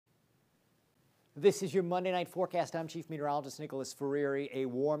This is your Monday night forecast. I'm Chief Meteorologist Nicholas Ferrieri. A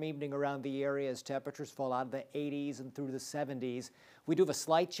warm evening around the area as temperatures fall out of the 80s and through the 70s. We do have a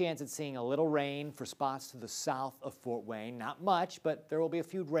slight chance at seeing a little rain for spots to the south of Fort Wayne. Not much, but there will be a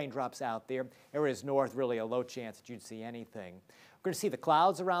few raindrops out there. Areas north, really a low chance that you'd see anything. We're going to see the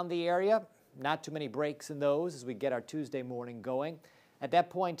clouds around the area. Not too many breaks in those as we get our Tuesday morning going. At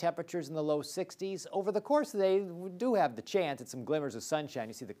that point, temperatures in the low 60s. Over the course of the day, we do have the chance at some glimmers of sunshine.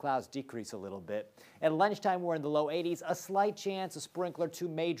 You see the clouds decrease a little bit. At lunchtime, we're in the low 80s. A slight chance a sprinkler or two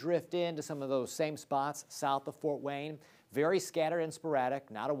may drift into some of those same spots south of Fort Wayne. Very scattered and sporadic,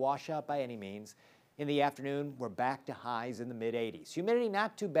 not a washout by any means. In the afternoon, we're back to highs in the mid-80s. Humidity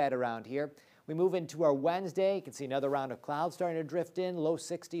not too bad around here. We move into our Wednesday. You can see another round of clouds starting to drift in. Low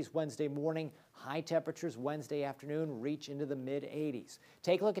 60s Wednesday morning. High temperatures Wednesday afternoon reach into the mid-80s.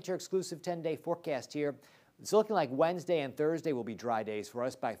 Take a look at your exclusive 10-day forecast here. It's looking like Wednesday and Thursday will be dry days for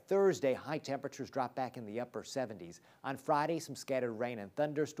us. By Thursday, high temperatures drop back in the upper 70s. On Friday, some scattered rain and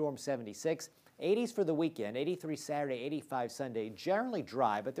thunderstorms, 76. 80s for the weekend, 83 Saturday, 85 Sunday. Generally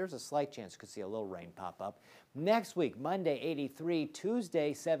dry, but there's a slight chance you could see a little rain pop up. Next week, Monday, 83.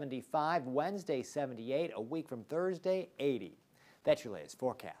 Tuesday, 75. Wednesday, 78. A week from Thursday, 80. That's your latest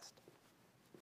forecast.